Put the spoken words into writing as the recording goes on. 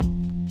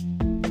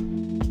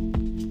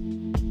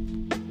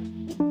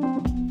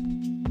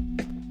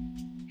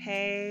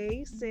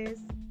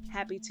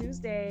Happy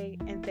Tuesday,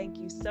 and thank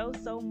you so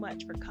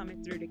much for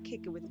coming through to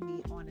kick it with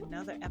me on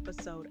another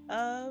episode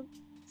of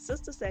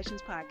Sister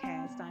Sessions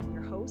Podcast. I'm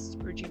your host,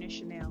 Regina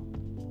Chanel.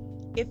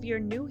 If you're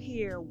new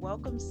here,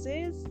 welcome,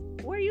 sis.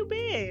 Where you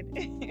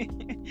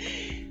been?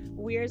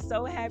 We're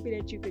so happy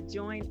that you could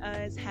join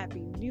us.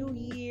 Happy New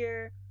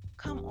Year.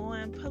 Come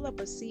on, pull up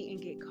a seat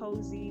and get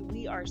cozy.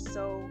 We are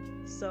so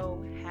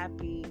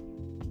happy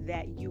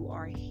that you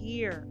are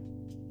here.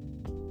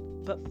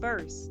 But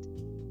first,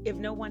 if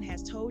no one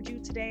has told you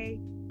today,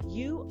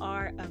 you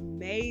are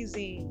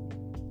amazing.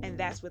 And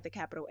that's with a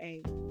capital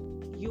A.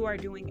 You are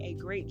doing a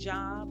great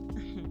job.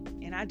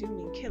 And I do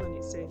mean killing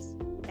it, sis.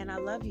 And I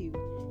love you.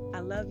 I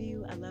love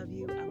you. I love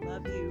you. I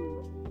love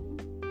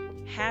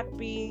you.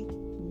 Happy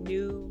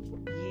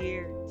New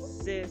Year,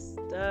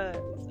 sisters.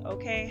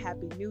 Okay?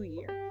 Happy New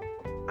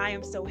Year. I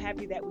am so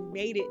happy that we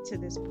made it to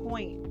this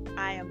point.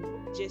 I am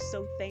just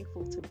so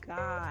thankful to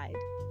God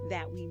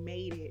that we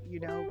made it,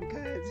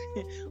 because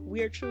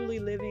we are truly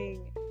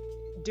living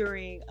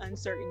during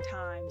uncertain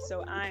times.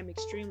 So I am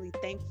extremely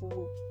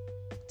thankful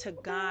to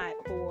God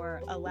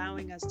for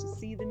allowing us to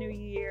see the new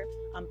year.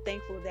 I'm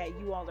thankful that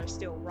you all are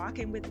still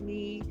rocking with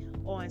me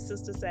on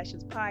Sister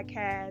Sessions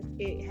Podcast.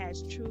 It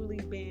has truly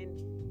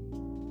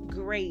been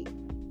great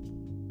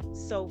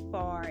so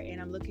far,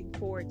 and I'm looking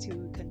forward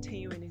to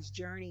continuing this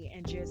journey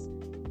and just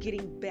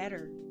getting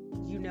better,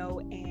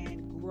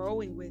 and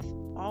growing with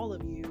all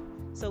of you.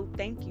 So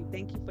thank you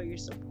for your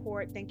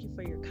support. Thank you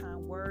for your kind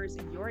words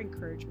and your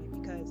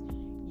encouragement, because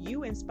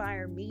you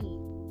inspire me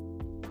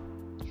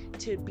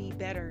to be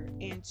better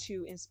and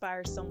to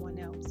inspire someone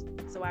else.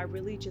 So I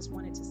really just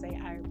wanted to say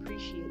I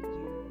appreciate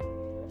you.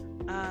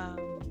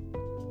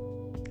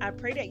 I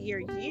pray that your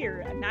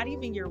year, not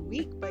even your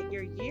week, but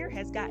your year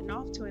has gotten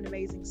off to an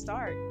amazing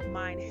start.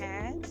 Mine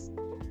has.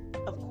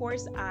 Of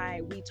course,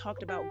 we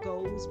talked about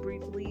goals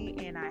briefly,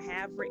 and I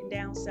have written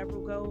down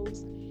several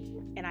goals,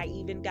 and I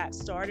even got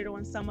started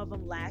on some of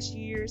them last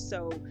year.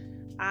 So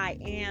I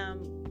am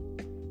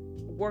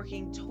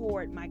working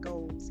toward my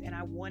goals, and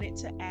I wanted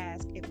to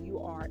ask if you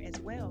are as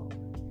well,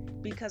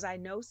 because I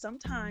know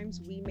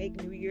sometimes we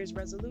make New Year's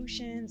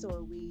resolutions,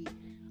 or we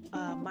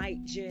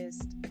might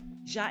just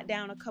jot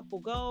down a couple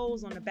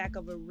goals on the back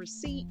of a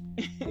receipt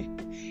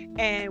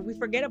and we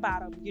forget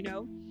about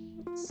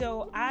them,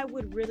 So I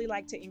would really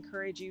like to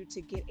encourage you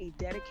to get a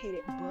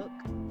dedicated book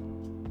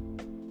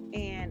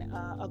and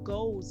a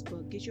goals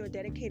book. Get you a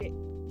dedicated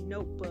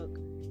notebook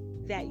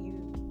that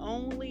you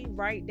only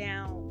write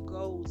down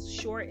goals,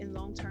 short and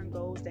long-term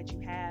goals that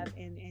you have,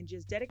 and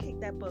just dedicate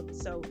that book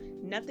so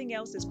nothing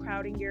else is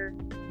crowding your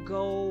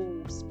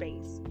goal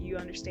space. You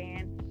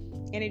understand?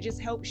 And it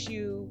just helps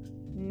you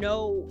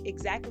know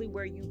exactly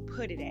where you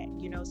put it at,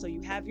 so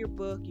you have your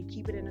book, you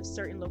keep it in a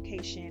certain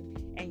location,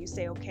 and you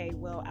say, okay,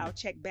 well, I'll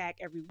check back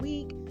every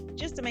week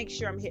just to make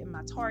sure I'm hitting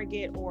my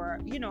target, or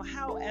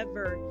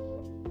however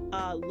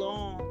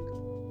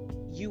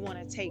long you want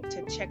to take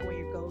to check on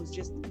your goals,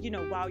 just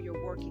while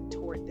you're working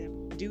toward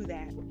them, do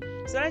that.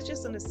 So that's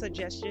just a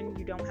suggestion.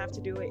 You don't have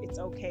to do it. It's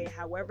okay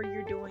however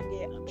you're doing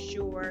it. I'm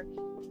sure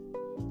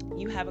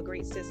you have a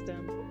great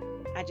system.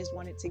 I just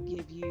wanted to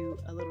give you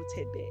a little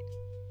tidbit.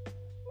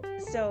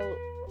 So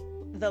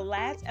the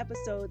last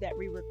episode that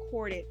we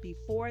recorded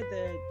before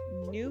the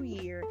new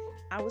year,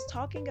 I was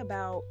talking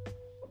about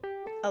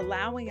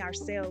allowing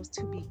ourselves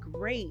to be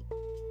great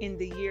in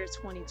the year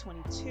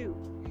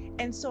 2022.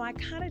 And so I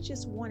kind of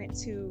just wanted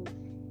to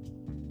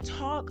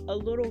talk a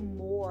little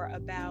more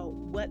about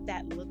what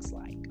that looks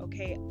like.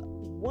 Okay,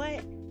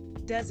 what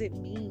does it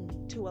mean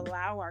to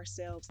allow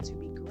ourselves to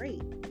be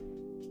great?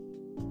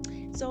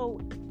 So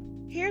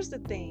here's the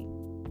thing.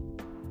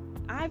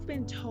 I've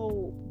been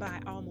told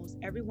by almost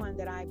everyone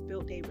that I've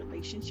built a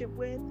relationship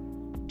with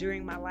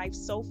during my life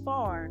so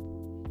far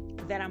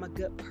that I'm a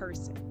good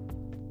person.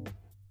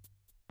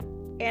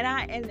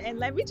 And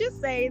let me just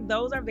say,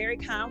 those are very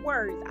kind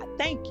words. I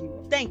thank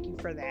you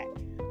for that.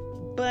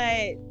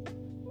 But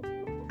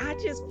I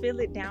just feel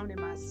it down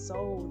in my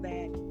soul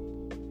that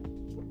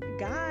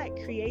God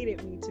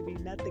created me to be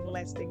nothing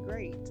less than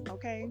great.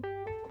 Okay,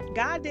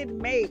 God didn't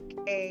make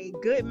a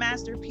good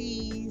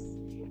masterpiece,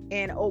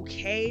 an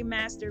okay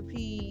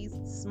masterpiece,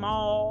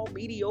 small,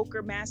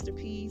 mediocre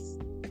masterpiece.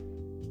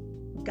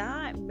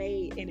 God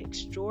made an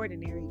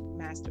extraordinary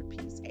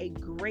masterpiece, a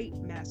great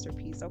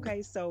masterpiece.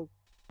 Okay, so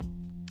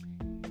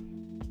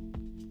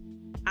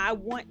I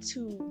want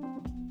to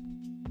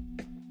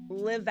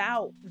live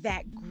out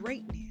that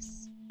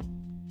greatness.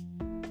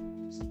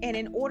 And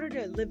in order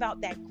to live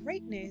out that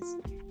greatness,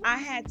 I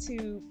had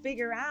to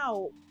figure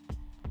out,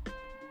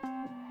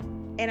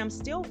 and I'm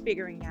still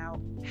figuring out,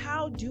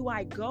 how do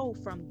I go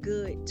from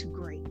good to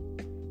great?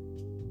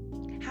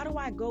 How do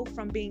I go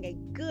from being a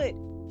good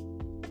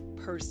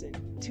person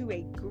to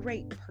a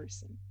great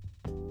person?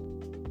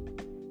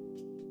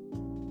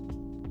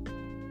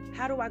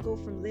 How do I go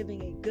from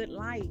living a good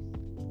life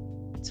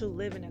to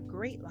living a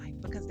great life?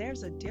 Because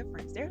there's a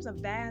difference. There's a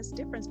vast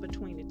difference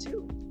between the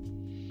two.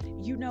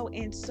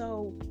 And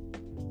so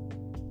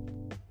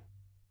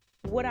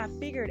what I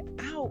figured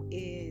out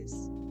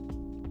is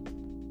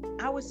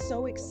I was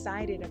so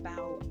excited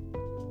about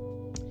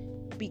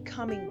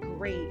becoming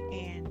great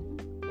and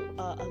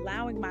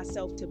allowing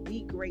myself to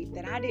be great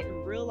that I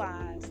didn't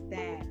realize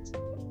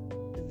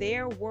that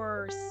there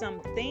were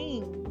some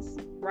things,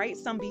 right?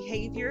 Some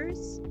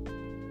behaviors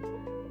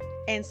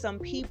and some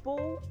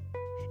people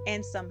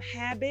and some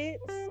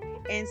habits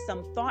and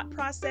some thought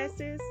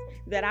processes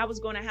that I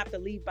was going to have to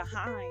leave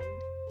behind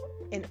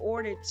in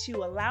order to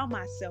allow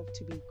myself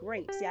to be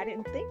great. See, I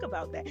didn't think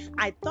about that.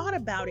 I thought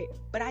about it,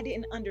 but I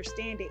didn't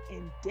understand it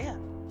in depth,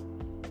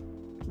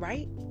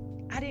 right?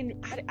 I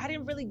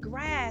didn't really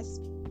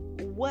grasp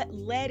what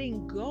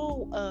letting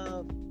go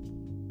of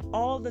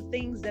all the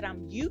things that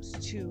I'm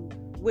used to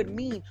would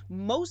mean.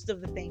 Most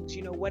of the things,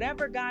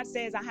 whatever God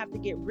says I have to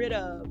get rid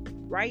of,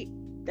 right?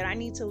 That I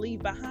need to leave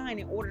behind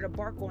in order to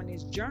embark on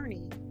this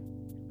journey.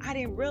 I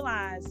didn't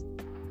realize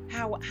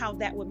how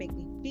that would make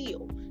me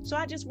feel. So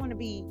I just want to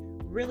be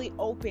really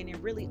open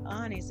and really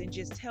honest and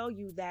just tell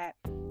you that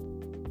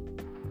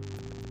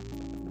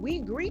we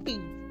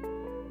grieve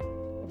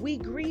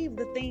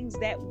the things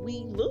that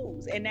we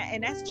lose, and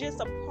that's just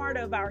a part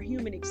of our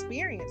human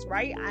experience,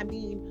 right? I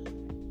mean,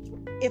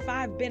 if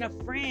I've been a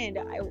friend,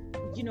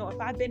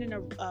 if I've been in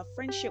a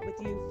friendship with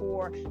you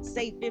for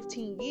say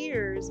 15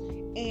 years,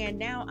 and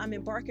now I'm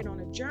embarking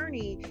on a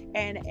journey,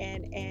 and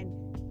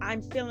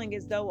I'm feeling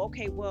as though,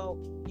 okay, well,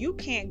 you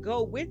can't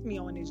go with me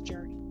on this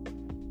journey.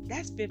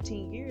 That's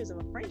 15 years of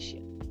a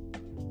friendship.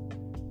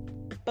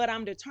 But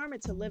I'm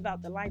determined to live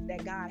out the life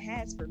that God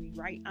has for me,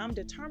 right? I'm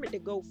determined to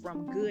go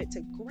from good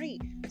to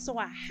great. So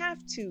I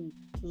have to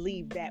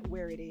leave that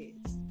where it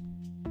is.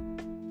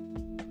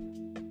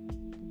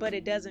 But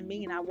it doesn't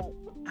mean I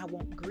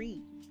won't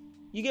grieve.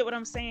 You get what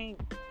I'm saying?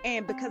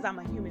 And because I'm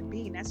a human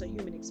being, that's a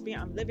human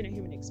experience. I'm living a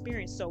human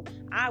experience. So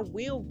I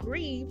will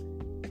grieve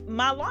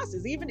my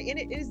losses. Even in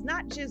it is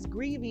not just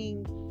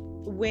grieving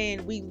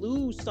when we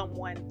lose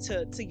someone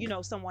to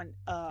someone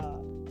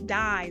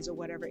dies or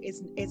whatever.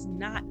 It's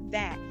not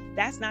that.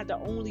 That's not the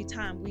only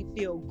time we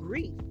feel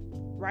grief,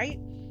 right?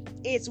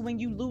 It's when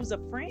you lose a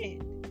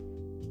friend.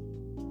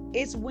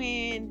 It's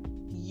when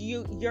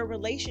your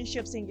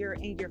relationships and your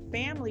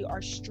family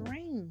are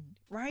strained,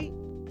 right?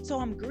 So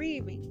I'm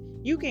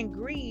grieving. You can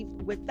grieve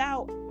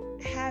without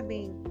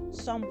having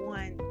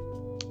someone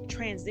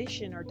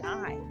transition or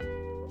die.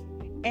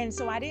 And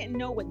so I didn't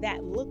know what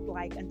that looked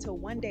like until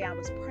one day I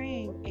was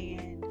praying,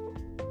 and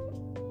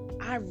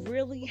I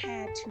really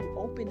had to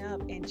open up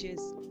and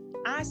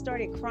I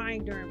started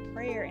crying during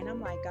prayer, and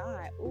I'm like,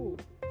 God,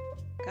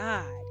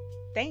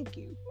 thank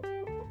you.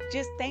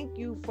 Just thank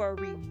you for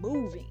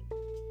removing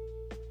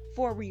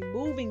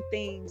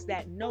things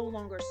that no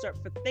longer serve,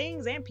 for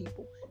things and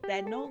people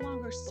that no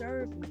longer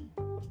serve me.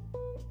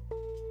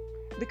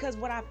 Because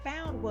what I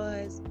found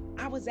was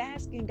I was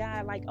asking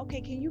God, like, okay,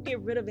 can you get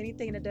rid of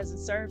anything that doesn't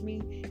serve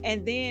me?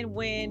 And then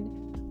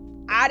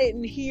when I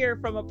didn't hear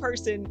from a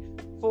person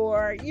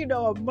for,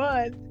 a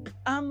month,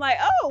 I'm like,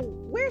 oh,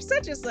 where's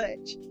such and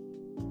such?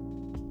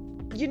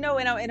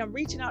 And I'm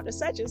reaching out to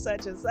such and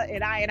such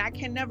and I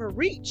can never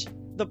reach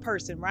the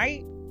person,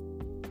 right?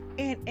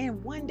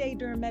 And one day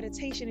during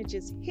meditation, it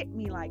just hit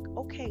me like,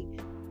 okay,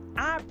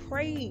 I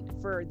prayed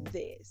for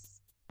this.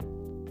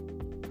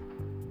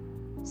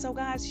 So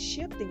God's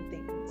shifting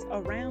things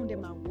around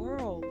in my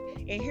world.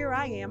 And here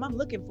I am, I'm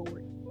looking for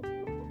it,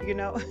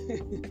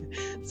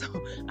 So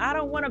I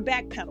don't want to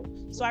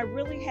backpedal. So I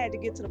really had to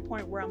get to the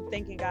point where I'm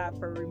thanking God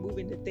for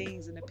removing the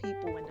things and the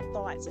people and the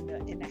thoughts and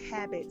the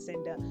habits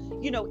and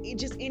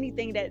just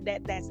anything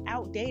that's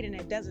outdated and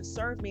it doesn't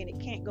serve me and it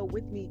can't go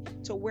with me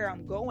to where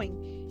I'm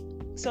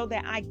going, so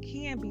that I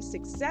can be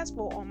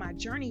successful on my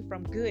journey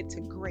from good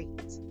to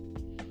great.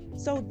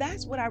 So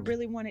that's what I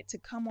really wanted to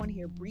come on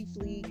here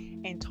briefly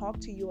and talk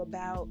to you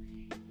about.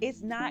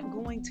 It's not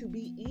going to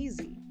be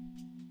easy.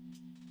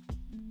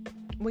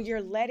 When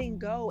you're letting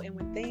go and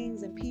when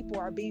things and people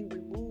are being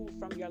removed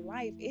from your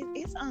life,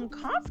 it's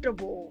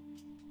uncomfortable.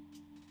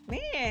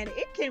 Man,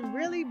 it can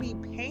really be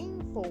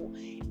painful.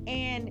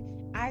 And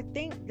I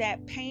think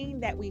that pain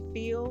that we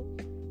feel,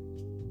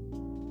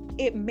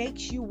 it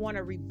makes you want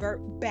to revert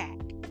back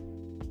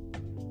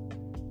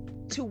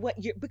to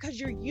because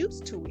you're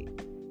used to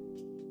it.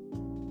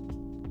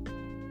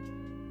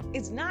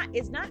 It's not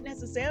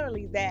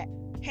necessarily that,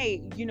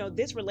 hey,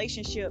 this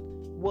relationship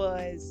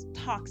was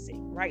toxic,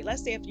 right?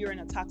 Let's say if you're in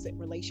a toxic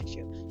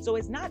relationship. So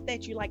it's not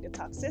that you like the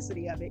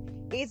toxicity of it.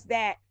 It's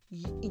that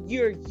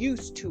you're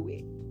used to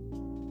it.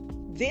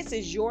 This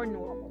is your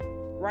normal,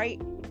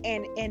 right?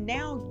 And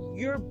now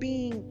you're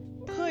being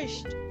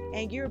pushed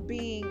and you're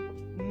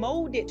being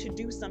molded to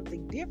do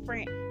something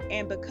different.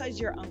 And because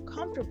you're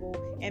uncomfortable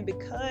and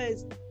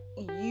because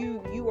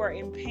you are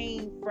in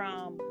pain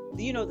from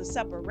the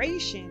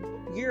separation,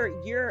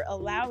 you're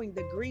allowing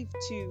the grief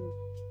to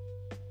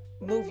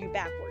move you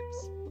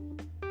backwards.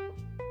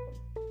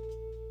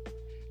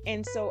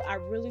 And so I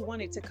really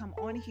wanted to come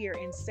on here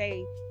and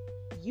say,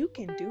 you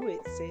can do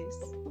it, sis.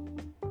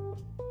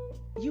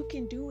 You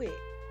can do it.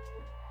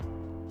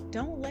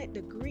 Don't let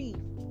the grief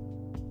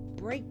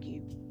break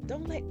you.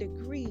 Don't let the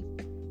grief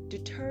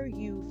deter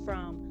you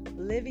from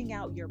living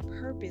out your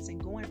purpose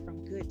and going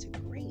from good to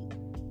great.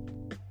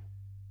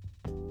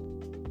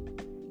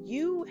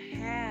 You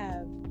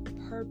have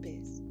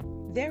purpose.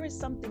 There is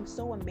something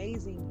so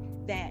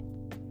amazing that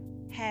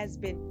has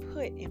been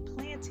put and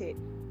planted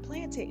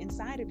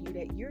inside of you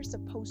that you're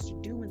supposed to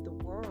do in the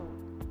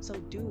world. So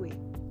do it.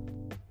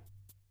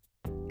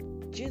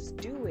 Just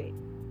do it.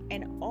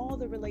 And all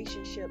the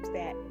relationships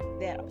that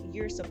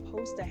you're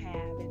supposed to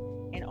have,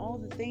 and all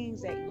the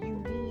things that you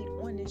need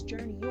on this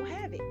journey, you'll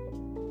have it.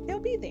 They'll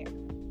be there.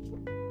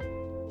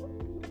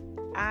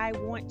 I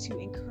want to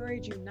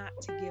encourage you not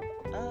to give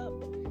up.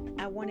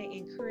 I want to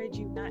encourage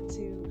you not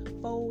to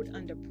fold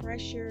under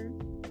pressure,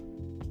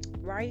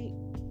 right?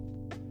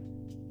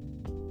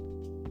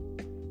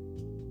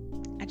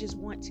 I just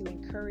want to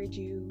encourage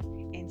you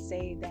and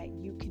say that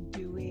you can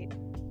do it.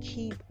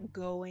 Keep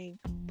going.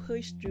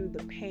 Push through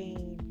the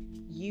pain.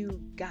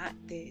 You got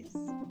this.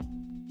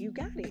 You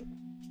got it.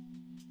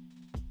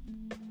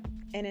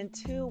 And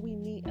until we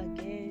meet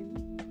again,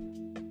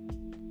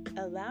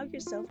 allow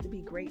yourself to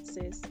be great,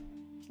 sis.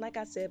 Like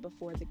I said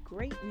before, the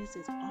greatness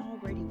is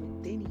already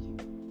within you,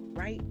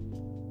 right?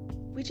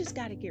 We just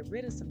got to get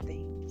rid of some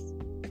things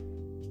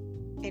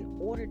in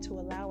order to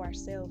allow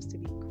ourselves to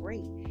be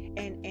great.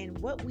 And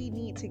what we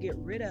need to get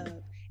rid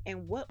of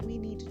and what we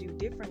need to do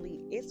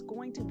differently, it's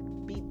going to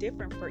be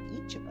different for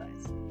each of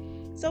us.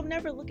 So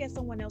never look at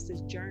someone else's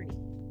journey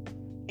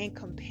and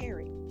compare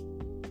it,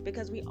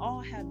 because we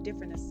all have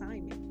different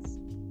assignments.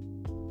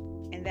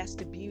 And that's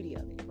the beauty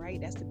of it, right?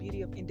 That's the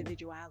beauty of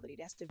individuality.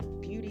 That's the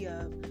beauty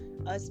of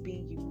us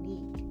being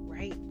unique,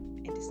 right?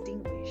 And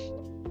distinguished.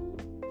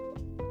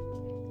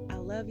 I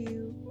love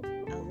you.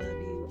 I love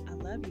you. I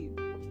love you.